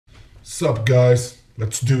Sup guys,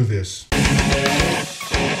 let's do this.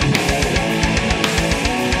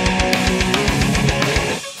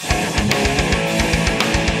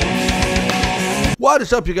 What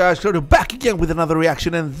is up, you guys? Claudio back again with another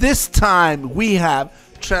reaction, and this time we have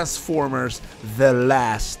Transformers The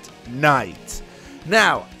Last Night.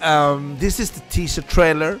 Now, this is the teaser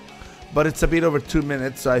trailer, but it's a bit over 2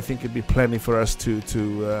 minutes, so I think it'd be plenty for us to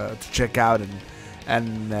check out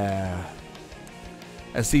and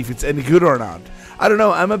see if it's any good or not. I don't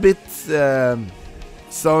know. I'm a bit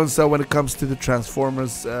so-and-so when it comes to the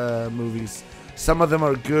Transformers movies. Some of them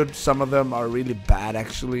are good. Some of them are really bad,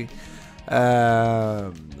 actually.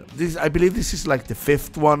 I believe this is like the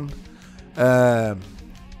 5th one.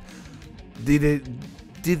 Did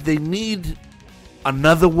they need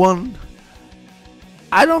another one?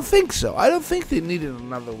 I don't think so. I don't think they needed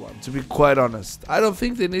another one, to be quite honest. I don't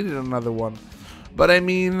think they needed another one. But I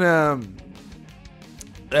mean,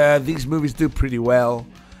 these movies do pretty well.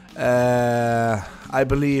 I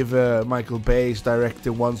believe Michael Bay is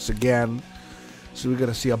directing once again. So we're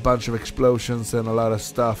gonna see a bunch of explosions and a lot of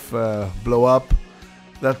stuff blow up.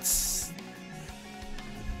 That's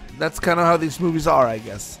kind of how these movies are, I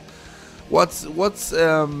guess. What's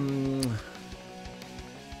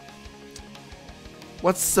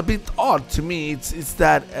a bit odd to me is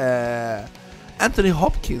that Anthony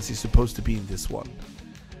Hopkins is supposed to be in this one.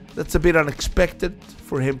 That's a bit unexpected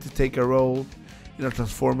for him to take a role in a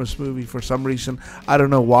Transformers movie for some reason. I don't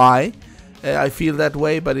know why I feel that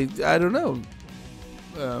way, but I don't know.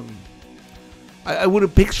 I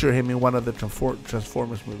wouldn't picture him in one of the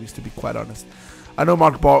Transformers movies, to be quite honest. I know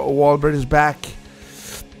Mark Wahlberg is back,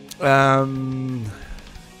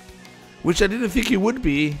 which I didn't think he would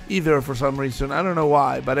be either for some reason. I don't know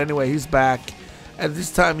why, but anyway, he's back, and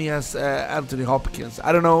this time he has Anthony Hopkins.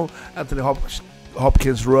 I don't know Anthony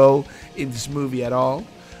Hopkins' role in this movie at all,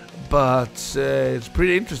 but it's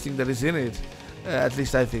pretty interesting that he's in it. At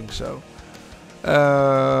least I think so.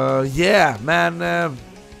 Yeah, man.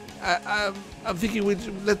 I'm thinking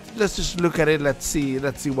let's just look at it. Let's see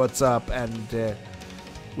what's up, and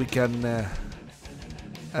we can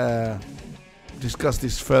discuss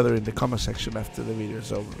this further in the comment section after the video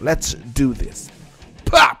is over. Let's do this.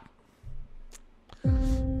 Pop.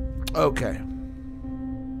 Okay.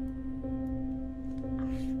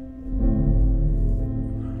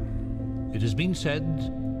 It has been said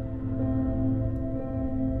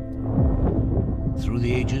through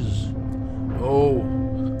the ages, Oh,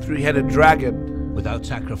 three-headed dragon. without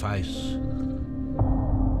sacrifice,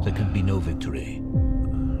 there can be no victory.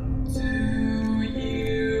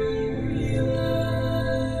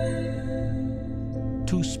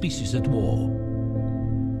 Two species at war.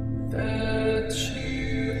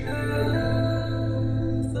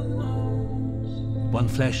 One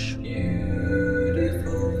flesh,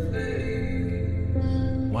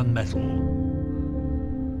 one metal.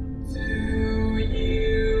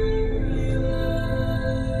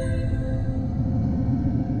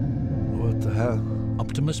 What the hell?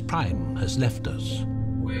 Optimus Prime has left us.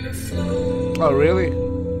 Oh, really?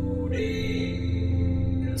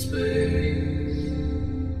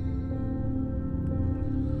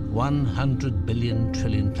 100 billion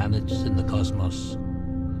trillion planets in the cosmos.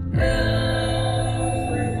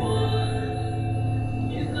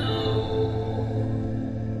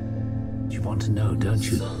 You want to know, don't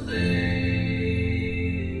you?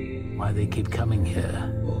 Why they keep coming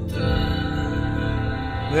here.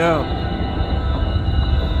 Yeah.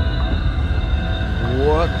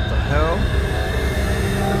 What the hell?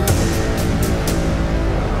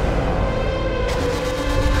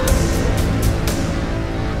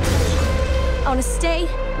 I want to stay.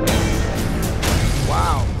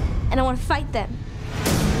 Wow. And I want to fight them.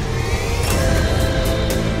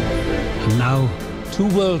 And now, two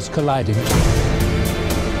worlds colliding.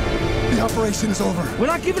 The operation is over. We're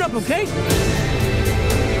not giving up, okay?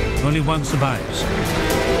 Only one survives.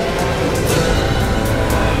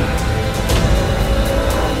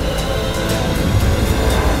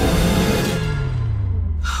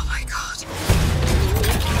 Oh my God.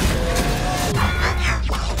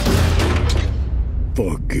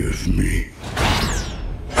 Forgive me.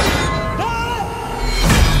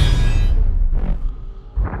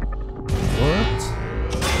 What?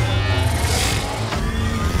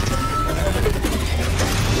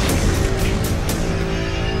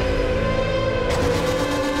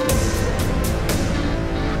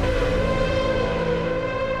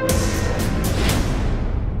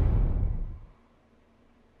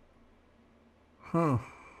 Huh.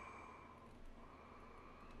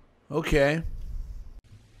 Okay.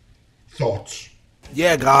 Thoughts?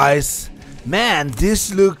 Yeah, guys. Man,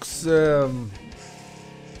 this looks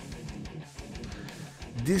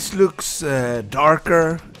This looks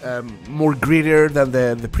darker, more grittier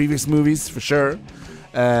than the previous movies for sure.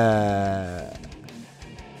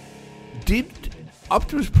 Did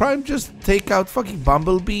Optimus Prime just take out fucking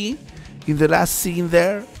Bumblebee in the last scene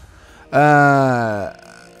there? I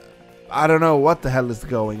don't know what the hell is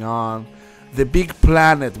going on. The big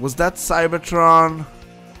planet, was that Cybertron?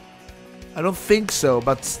 I don't think so,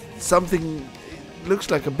 but something, it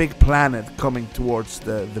looks like a big planet coming towards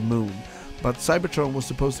the moon. But Cybertron was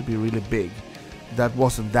supposed to be really big. That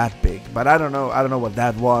wasn't that big, but I don't know what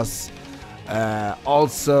that was.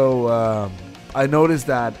 Also, I noticed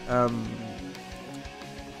that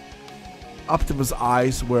Optimus'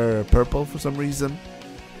 eyes were purple for some reason.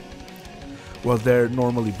 Well, they're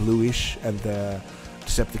normally bluish, and the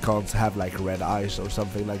Decepticons have like red eyes or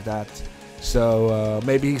something like that. So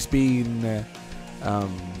maybe he's being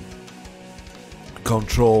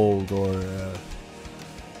controlled or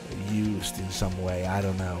used in some way. I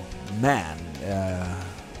don't know. Man,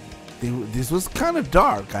 this was kind of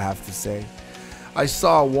dark, I have to say. I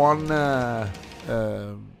saw one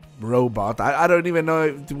robot. I don't even know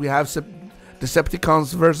if we have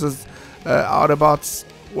Decepticons versus Autobots.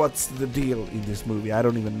 What's the deal in this movie? I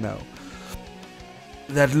don't even know.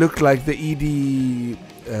 That looked like the ED,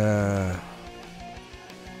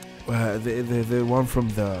 the one from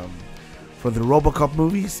the RoboCop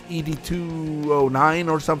movies, ED-209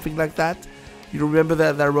 or something like that. You remember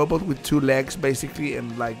that robot with 2 legs basically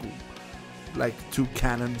and like 2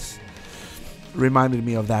 cannons? Reminded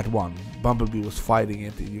me of that one. Bumblebee was fighting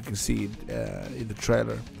it, and you can see it in the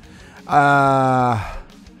trailer. I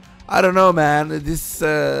don't know, man. This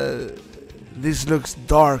looks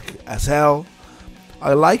dark as hell.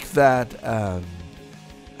 I like that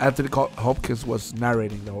Anthony Hopkins was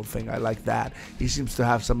narrating the whole thing. I like that. He seems to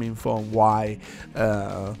have some info on why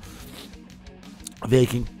they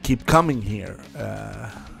can keep coming here.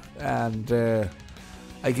 And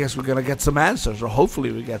I guess we're gonna get some answers, or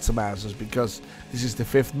hopefully we get some answers, because this is the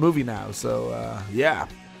 5th movie now. So yeah.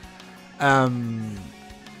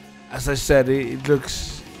 As I said, it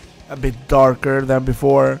looks a bit darker than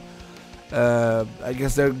before. I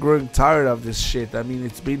guess they're growing tired of this shit. I mean,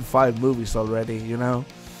 it's been 5 movies already, you know,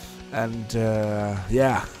 and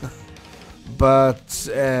yeah. But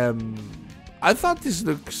I thought this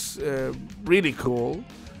looks really cool.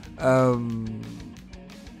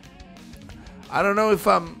 I don't know if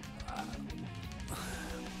I'm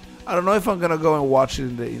gonna go and watch it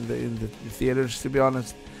in the theaters, to be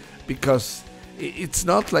honest, because it's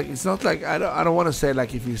not like I don't want to say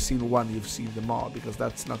like if you've seen one you've seen them all, because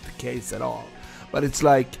that's not the case at all. But it's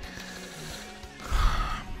like,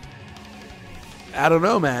 I don't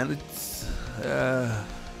know, man. It's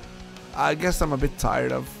I guess I'm a bit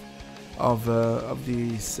tired of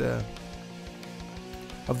these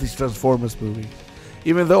Transformers movies.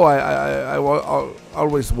 Even though I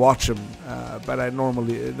always watch them, but I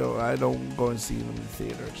normally I don't go and see them in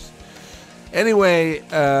theaters. Anyway,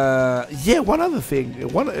 yeah, one other thing.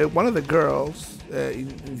 One of the girls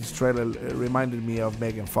in this trailer reminded me of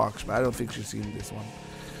Megan Fox, but I don't think she's seen this one.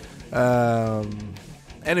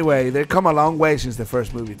 Anyway, they've come a long way since the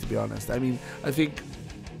first movie, to be honest. I mean, I think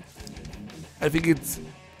it's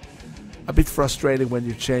a bit frustrating when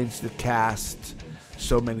you change the cast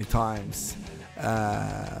so many times.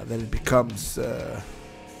 Then it becomes I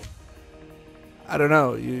don't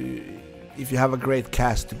know. If you have a great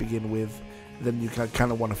cast to begin with, then you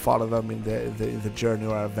kind of want to follow them in the journey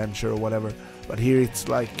or adventure or whatever. But here it's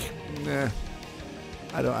like, nah,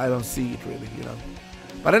 I don't see it really, you know.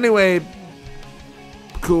 But anyway,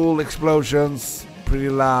 cool explosions, pretty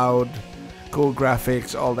loud, cool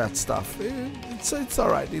graphics, all that stuff. It's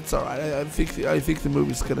alright. It's alright. I think the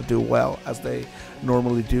movie's gonna do well, as they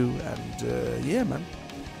normally do, and yeah, man,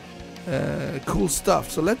 cool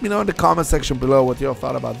stuff. So let me know in the comment section below what you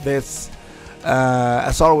thought about this.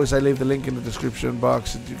 As always, I leave the link in the description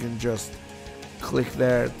box, and you can just click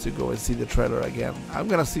there to go and see the trailer again. I'm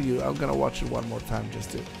gonna watch it one more time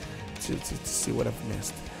just to see what I've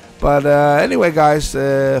missed. But anyway, guys,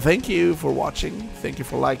 thank you for watching. Thank you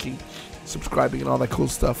for liking, subscribing, and all that cool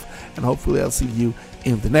stuff. And hopefully I'll see you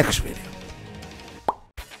in the next video.